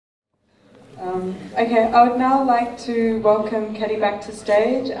Okay, I would now like to welcome Keti back to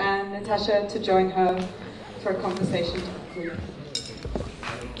stage and Nataša to join her for a conversation to conclude.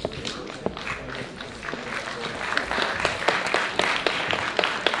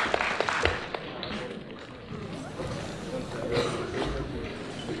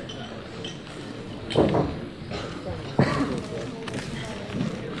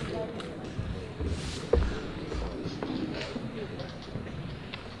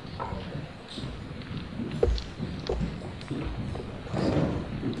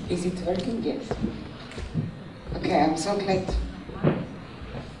 Is it working? Yes. Okay, I'm so glad.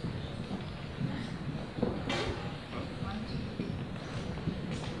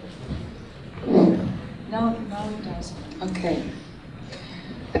 Now it does. Okay.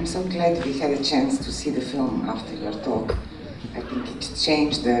 I'm so glad we had a chance to see the film after your talk. I think it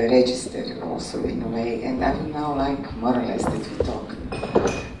changed the register also in a way, and I would now like more or less that we talk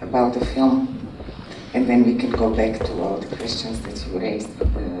about the film. And then we can go back to all the questions that you raised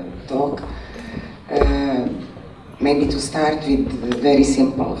in the talk. Maybe to start with very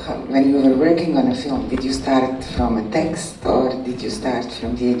simple. When you were working on a film, did you start from a text or did you start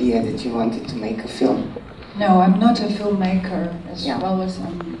from the idea that you wanted to make a film? No, I'm not a filmmaker as well as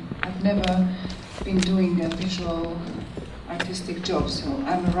I've never been doing a visual artistic job. So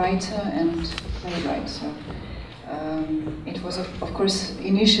I'm a writer and playwright. So. It was, of course,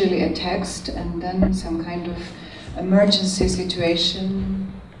 initially a text and then some kind of emergency situation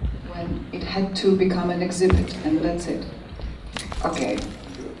when it had to become an exhibit, and that's it. Okay,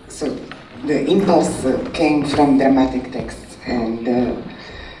 so the impulse came from dramatic texts, and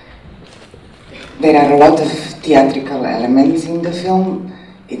there are a lot of theatrical elements in the film.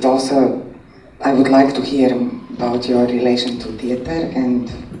 It also, I would like to hear about your relation to theater and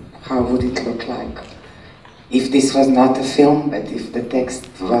how would it look like if this was not a film, but if the text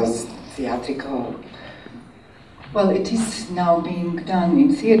was theatrical. Well, it is now being done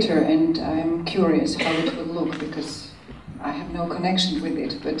in theater, and I'm curious how it will look because I have no connection with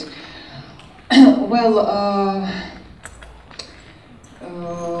it. But well,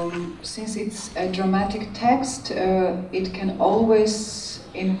 since it's a dramatic text, it can always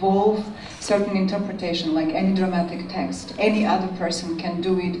involve certain interpretation, like any dramatic text. Any other person can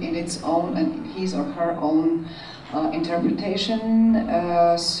do it in its own and his or her own interpretation.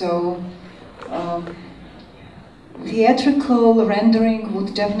 Theatrical rendering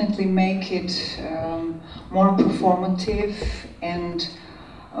would definitely make it more performative, and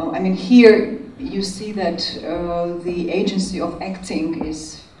I mean, here you see that the agency of acting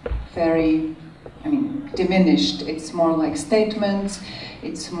is very, diminished. It's more like statements.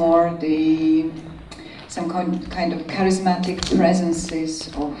 It's more some kind of charismatic presences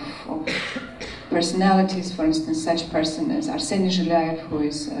of personalities. For instance, such person as Arsenij Zhilaev, who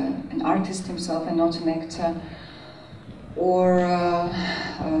is an artist himself and not an actor, or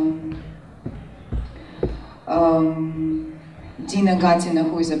Dina Gatina,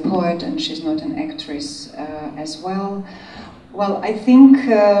 who is a poet and she's not an actress as well. Well, I think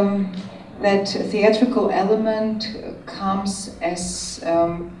that theatrical element comes as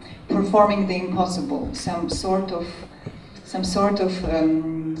performing the impossible, some sort of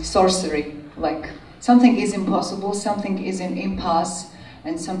sorcery. Like something is impossible, something is an impasse,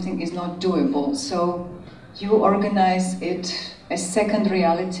 and something is not doable. So you organize it as second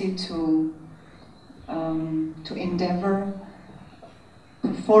reality to endeavor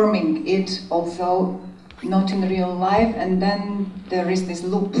performing it, although not in real life, and then there is this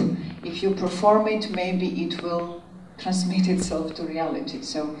loop. If you perform it, maybe it will transmit itself to reality.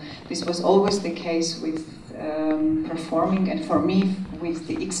 So this was always the case with performing, and for me, with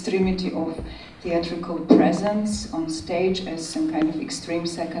the extremity of theatrical presence on stage as some kind of extreme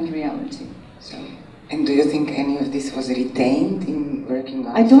second reality. So. And do you think any of this was retained in working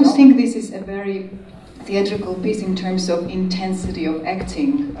on I don't think this is a very theatrical piece in terms of intensity of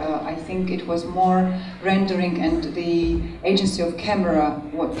acting. I think it was more rendering, and the agency of camera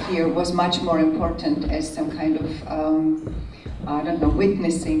here was much more important as some kind of, I don't know,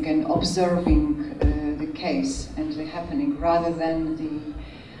 witnessing and observing the case and the happening, rather than the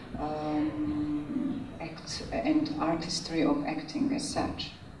act and artistry of acting as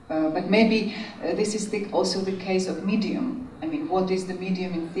such. But maybe this is also the case of medium. I mean, what is the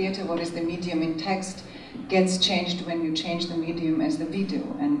medium in theater, what is the medium in text, gets changed when you change the medium as the video,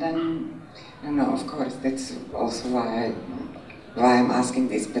 and then... No, of course, that's also why I'm asking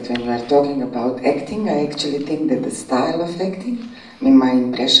this, but when you are talking about acting, I actually think that the style of acting, I mean, my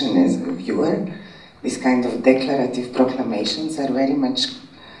impression as a viewer, these kind of declarative proclamations are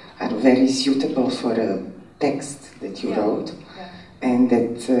very suitable for a text that you wrote. and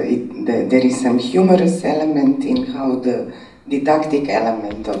that there is some humorous element in how the didactic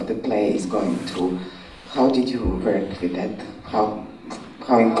element of the play is going through. How did you work with that? How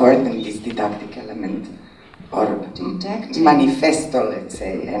important this didactic element, or manifesto, let's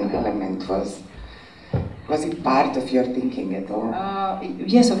say, an element was? Was it part of your thinking at all?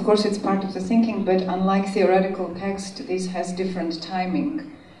 Yes, of course it's part of the thinking, but unlike theoretical text, this has different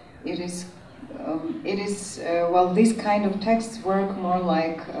timing. It is well, these kind of texts work more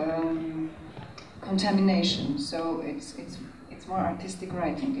like contamination, so it's more artistic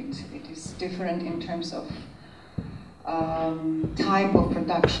writing. It is different in terms of type of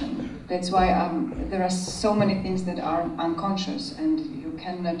production. That's why there are so many things that are unconscious, and you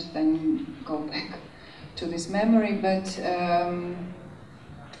cannot then go back to this memory, but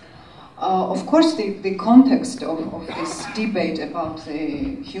of course the context of this debate about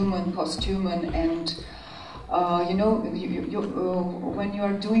the human, post-human, and you know, when you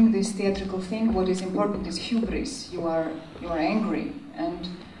are doing this theatrical thing, what is important is hubris. You are angry, and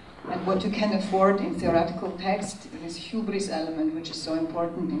what you can afford in theoretical text, this hubris element, which is so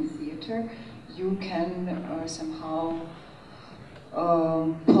important in theater, you can somehow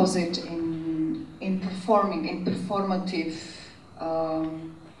posit in performative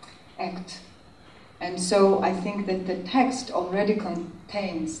act. And so I think that the text already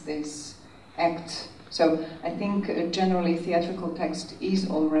contains this act. So I think generally theatrical text is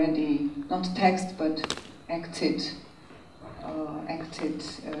already not text but acted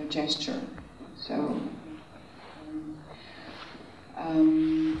gesture. So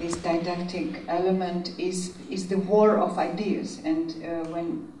this didactic element is the war of ideas, and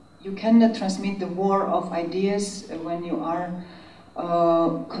when you cannot transmit the war of ideas when you are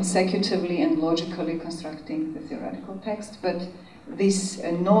consecutively and logically constructing the theoretical text, but this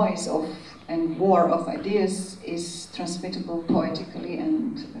noise of and war of ideas is transmittable poetically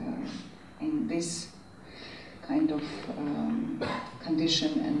and in this kind of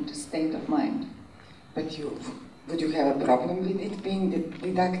condition and state of mind. But would you have a problem with it being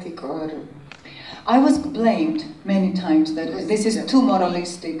didactic, or? I was blamed many times that this is too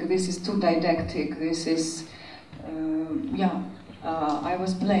moralistic, this is too didactic, this is, yeah, I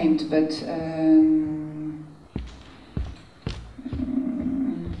was blamed, but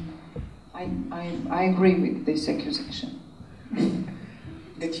I agree with this accusation.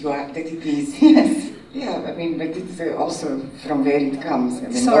 That it is? Yes. Yeah, I mean, but it's also from where it comes. I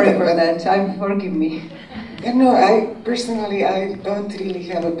mean, sorry for that, forgive me. Yeah, no, I personally don't really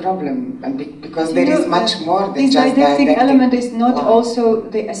have a problem, because there is much more than this just didactic element is not also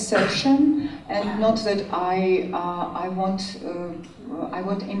the assertion, and not that I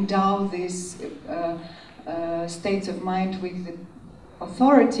want endow these states of mind with the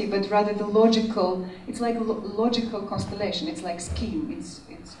authority, but rather the logical. It's like a logical constellation. It's like scheme. It's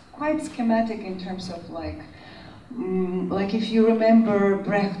quite schematic in terms of like if you remember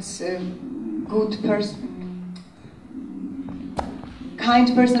Brecht's good person.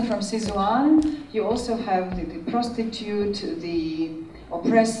 Kind person from Sizuan, you also have the prostitute, the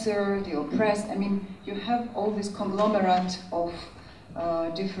oppressor, the oppressed. I mean, you have all this conglomerate of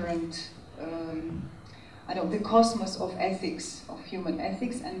different, I don't know, the cosmos of ethics, of human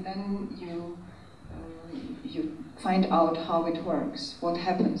ethics, and then you find out how it works, what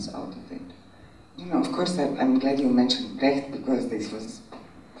happens out of it. You know, of course, I'm glad you mentioned Brecht, because this was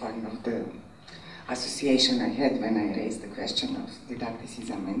one of the association I had when I raised the question of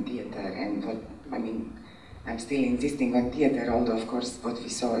didacticism and theater, and I'm still insisting on theater, although of course what we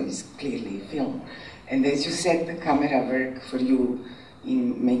saw is clearly film. And as you said, the camera work for you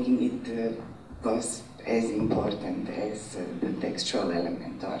in making it was as important as the textual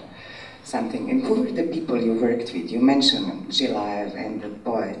element or something. And who were the people you worked with? You mentioned Gilard and the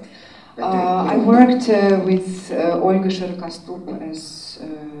poet. I worked with Olga Shirokastoup as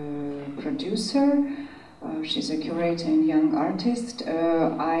producer. She's a curator and young artist.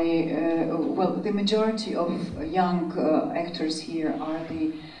 Well, the majority of young actors here are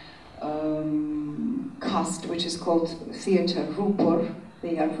the cast, which is called Theater Rupor.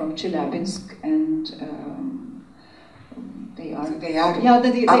 They are from Chelyabinsk, and they are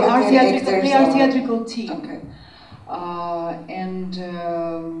theatrical team. Okay. And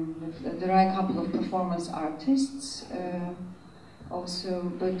there are a couple of performance artists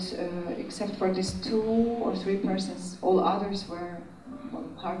also, but except for these 2 or 3 persons, all others were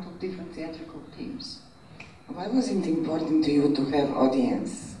part of different theatrical teams. Why was it important to you to have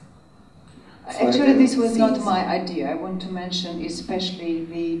audience? Actually, this was not my idea. I want to mention especially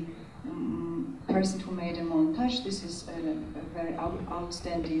the person who made a montage. This is a very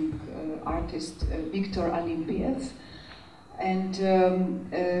outstanding artist, Viktor Alimpiev. And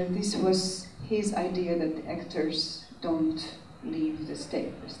this was his idea that the actors don't leave the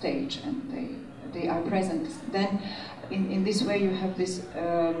stage and they are present. Then in this way you have this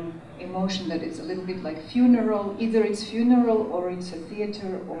emotion that it's a little bit like funeral. Either it's funeral or it's a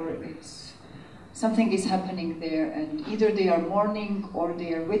theater or it's something is happening there, and either they are mourning or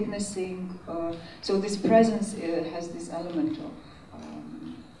they are witnessing. So this presence has this element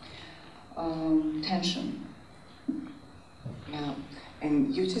of tension. Yeah,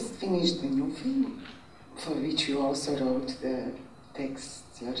 and you just finished a new film for which you also wrote the text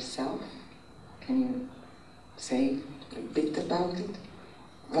yourself. Can you say a bit about it?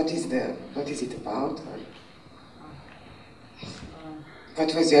 What is it about? Or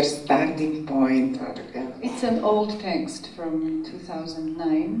what was your starting point? Or, It's an old text from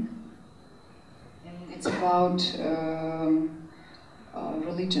 2009, and it's about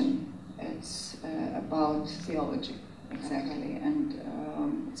religion. It's about theology, exactly, and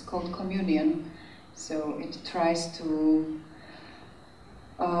it's called Communion. So it tries to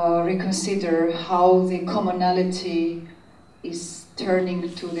reconsider how the commonality is turning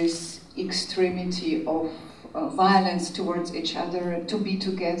to this extremity of violence towards each other, to be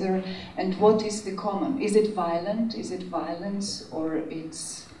together, and what is the common? Is it violent? Is it violence? Or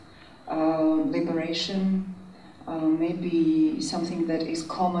it's liberation? Maybe something that is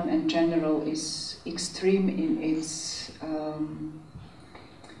common and general is extreme in its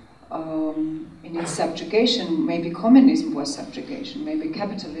subjugation. Maybe communism was subjugation, maybe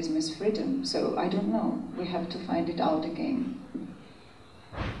capitalism is freedom. So I don't know, we have to find it out again.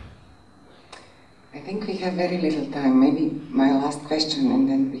 I think we have very little time. Maybe my last question, and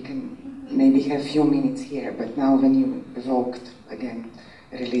then we can maybe have a few minutes here. But now when you evoked again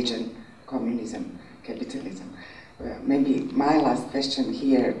religion, communism, capitalism, maybe my last question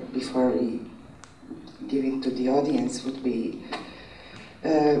here before we give it to the audience would be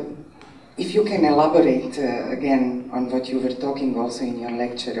if you can elaborate again on what you were talking also in your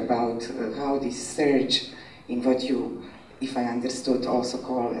lecture about how this surge in what you, if I understood, also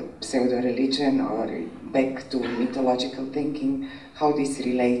call a pseudo-religion or back to mythological thinking, how this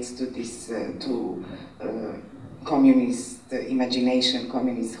relates to this, communist imagination,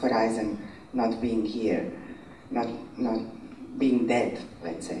 communist horizon not being here, not being dead,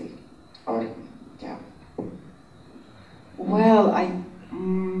 let's say, or, yeah. Well, I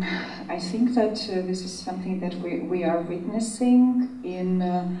think that this is something that we are witnessing in,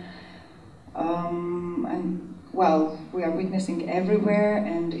 and well, we are witnessing everywhere,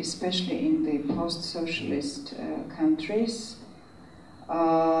 and especially in the post-socialist countries,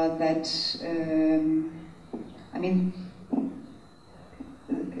 that, I mean,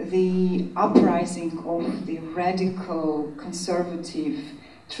 the uprising of the radical, conservative,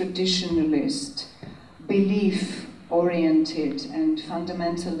 traditionalist, belief-oriented and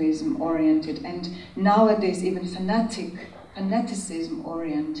fundamentalism-oriented, and nowadays even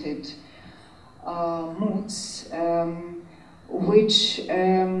fanaticism-oriented moods, which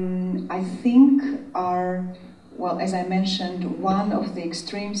I think are, well, as I mentioned, one of the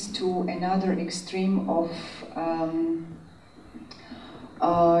extremes to another extreme of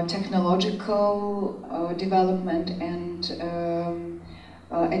technological development and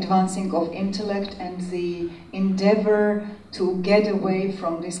advancing of intellect, and the endeavor to get away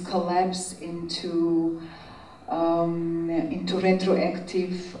from this collapse into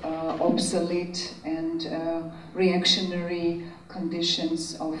retroactive, obsolete, and reactionary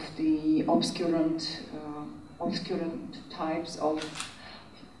conditions of the obscurant types of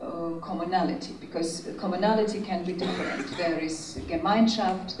commonality, because commonality can be different. There is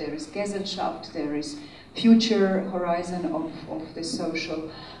Gemeinschaft, there is Gesellschaft, there is future horizon of the social.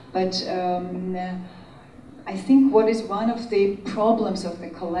 But I think what is one of the problems of the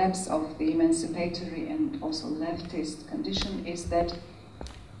collapse of the emancipatory and also leftist condition is that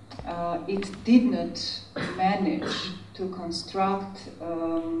it did not manage to construct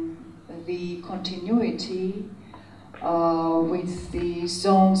the continuity with the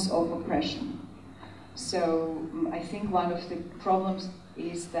zones of oppression. So I think one of the problems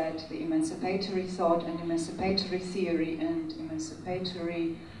is that the emancipatory thought and emancipatory theory and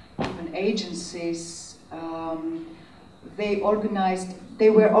emancipatory even agencies, they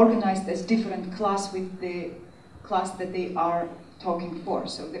were organized as different class with the class that they are talking for.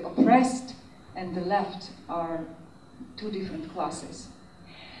 So the oppressed and the left are two different classes.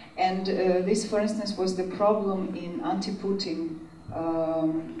 And this, for instance, was the problem in anti-Putin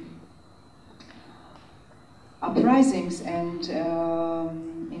uprisings and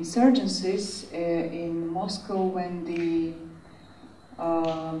insurgencies in Moscow, when the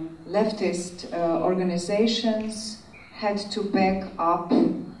leftist organizations had to back up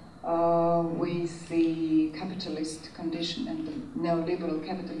with the capitalist condition and the neoliberal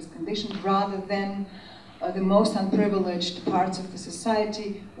capitalist condition, rather than the most unprivileged parts of the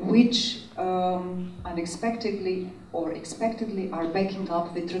society, which unexpectedly or expectedly are backing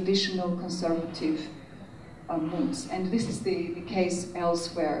up the traditional conservative moods. And this is the case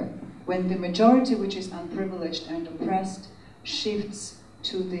elsewhere, when the majority, which is unprivileged and oppressed, shifts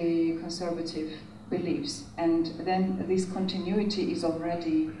to the conservative beliefs. And then this continuity is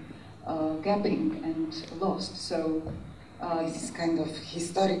already gapping and lost. So this is kind of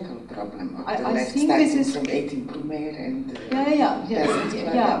historical problem of the I left, think starting this is from 18 Brumaire and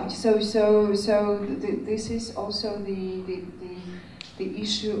So this is also the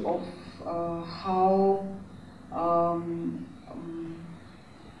issue of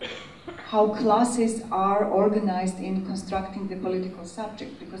how classes are organized in constructing the political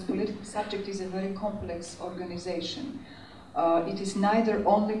subject, because political subject is a very complex organization. It is neither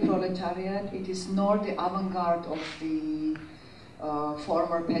only proletariat, it is nor the avant-garde of the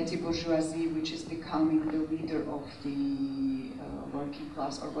former petty bourgeoisie, which is becoming the leader of the working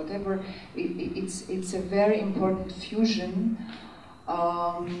class or whatever. It's a very important fusion,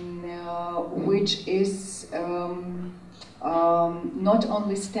 which is not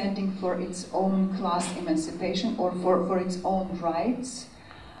only standing for its own class emancipation or for its own rights,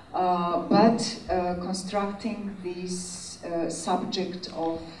 but constructing this subject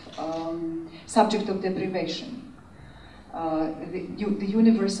of deprivation, the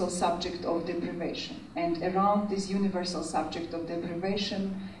universal subject of deprivation. And around this universal subject of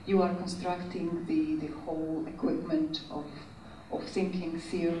deprivation, you are constructing the whole equipment of thinking,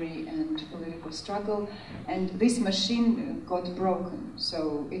 theory, and political struggle. And this machine got broken.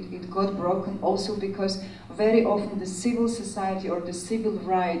 So it got broken also because very often the civil society or the civil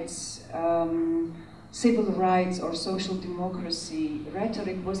rights or social democracy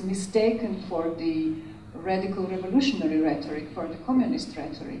rhetoric was mistaken for the radical revolutionary rhetoric, for the communist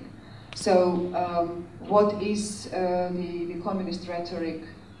rhetoric. So what is the communist rhetoric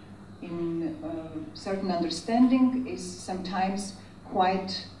in certain understanding is sometimes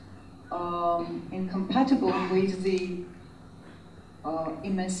quite incompatible with the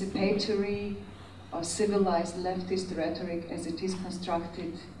emancipatory civilized leftist rhetoric as it is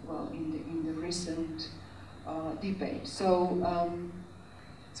constructed, well, in the recent debate. So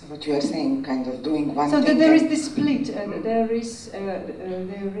what you are saying, kind of doing one thing. So there is the split. There is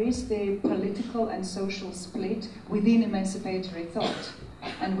the political and social split within emancipatory thought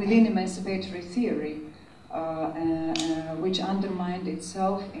and within emancipatory theory, which undermined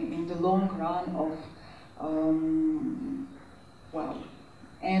itself in the long run of,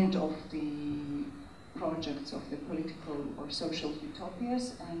 end of the projects of the political or social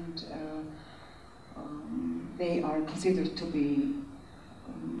utopias, and they are considered to be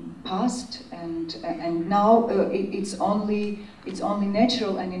past, and now it's only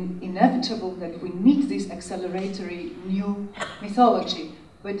natural and inevitable that we need this acceleratory new mythology.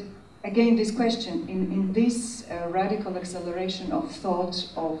 But again, this question, in this radical acceleration of thought,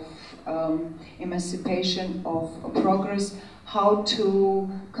 of emancipation, of progress, how to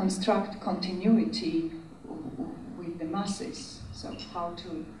construct continuity with the masses. So how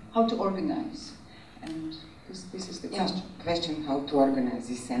to organize, and this is the question. Question how to organize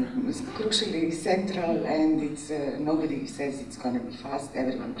is crucially central, and it's nobody says it's going to be fast.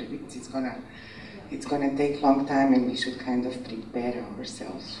 Everyone predicts it's going to take long time, and we should kind of prepare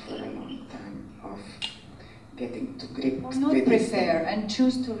ourselves for a long time of getting to grip with not this prepare and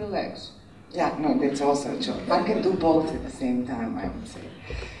choose to relax. Yeah, no, that's also a choice. One can do both at the same time, I would say.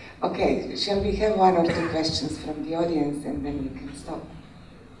 Okay, shall we have one or two questions from the audience, and then we can stop?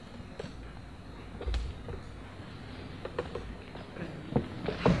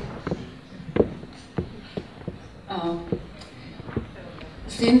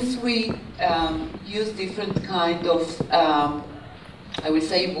 Since we use different kind of, I would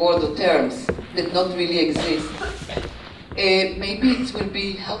say, word or terms that not really exist, maybe it will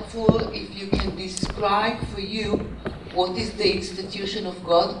be helpful if you can describe for you what is the institution of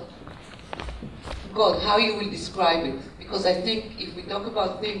God. God, how you will describe it. Because I think if we talk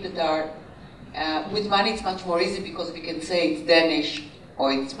about things that are, with money it's much more easy because we can say it's Danish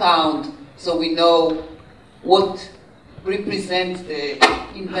or it's pound, so we know what represents the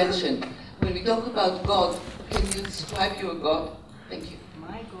invention. When we talk about God, can you describe your God? Thank you.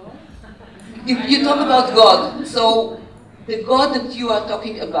 My God? You talk about God, so the God that you are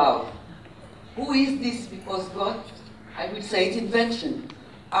talking about, who is this? Because God, I would say it's invention,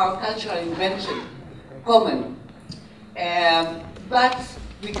 our cultural invention, common. But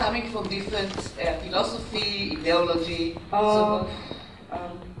we're coming from different philosophy, ideology,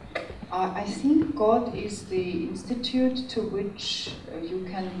 I think God is the institute to which you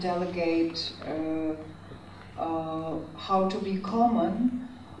can delegate how to be common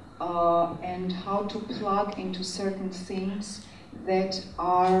and how to plug into certain things that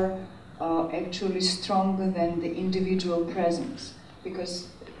are actually stronger than the individual presence. Because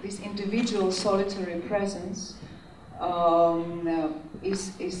this individual solitary presence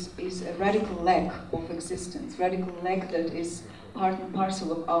is a radical lack of existence, radical lack that is part and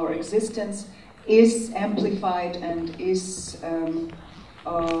parcel of our existence, is amplified and is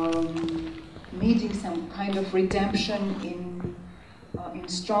needing some kind of redemption in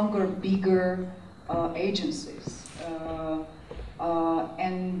stronger, bigger agencies.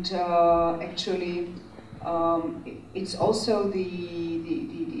 Actually, it's also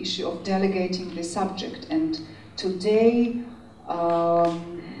the issue of delegating the subject. And today,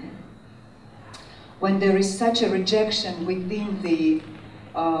 when there is such a rejection within the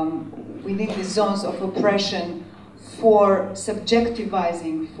zones of oppression for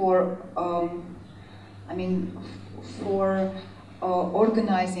subjectivizing, for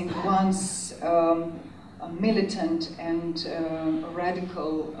organizing one's militant and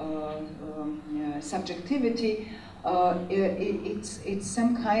radical subjectivity, it's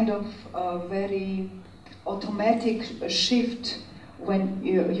some kind of very automatic shift when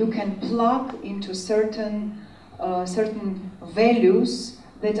you can plug into certain values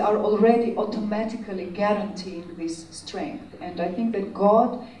that are already automatically guaranteeing this strength. And I think that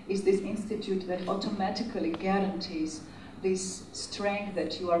God is this institute that automatically guarantees this strength,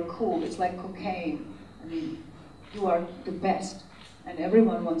 that you are cool. It's like cocaine. I mean, you are the best, and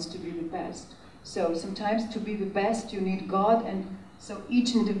everyone wants to be the best. So sometimes to be the best, you need God, and so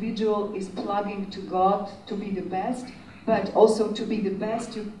each individual is plugging to God to be the best. But also to be the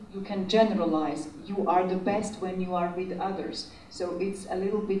best, you can generalize. You are the best when you are with others. So it's a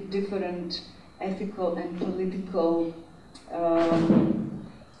little bit different ethical and political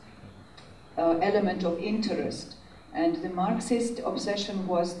element of interest. And the Marxist obsession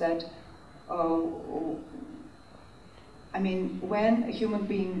was that, when a human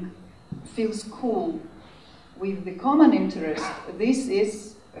being feels cool with the common interest, this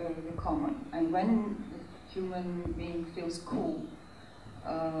is the common. And when human being feels cool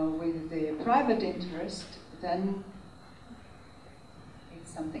with the private interest, then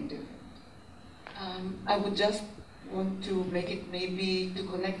it's something different. I would just want to make it maybe to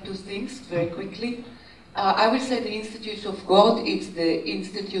connect two things very quickly. I would say the Institute of God is the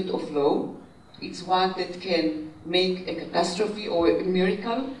Institute of Law. It's one that can make a catastrophe or a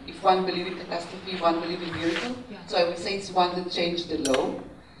miracle. If one believes in catastrophe, one believes in miracle. Yeah. So I would say it's one that changed the law.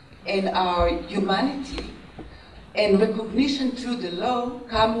 And our humanity and recognition through the law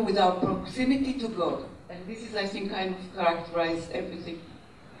come with our proximity to God. And this is, I think, kind of characterize everything.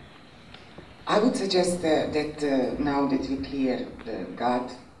 I would suggest that now that we clear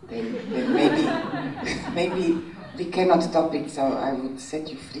God, then maybe we cannot stop it, so I would set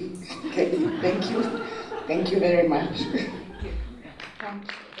you free. Keti, thank you. Thank you very much. Thank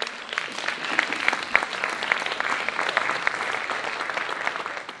you.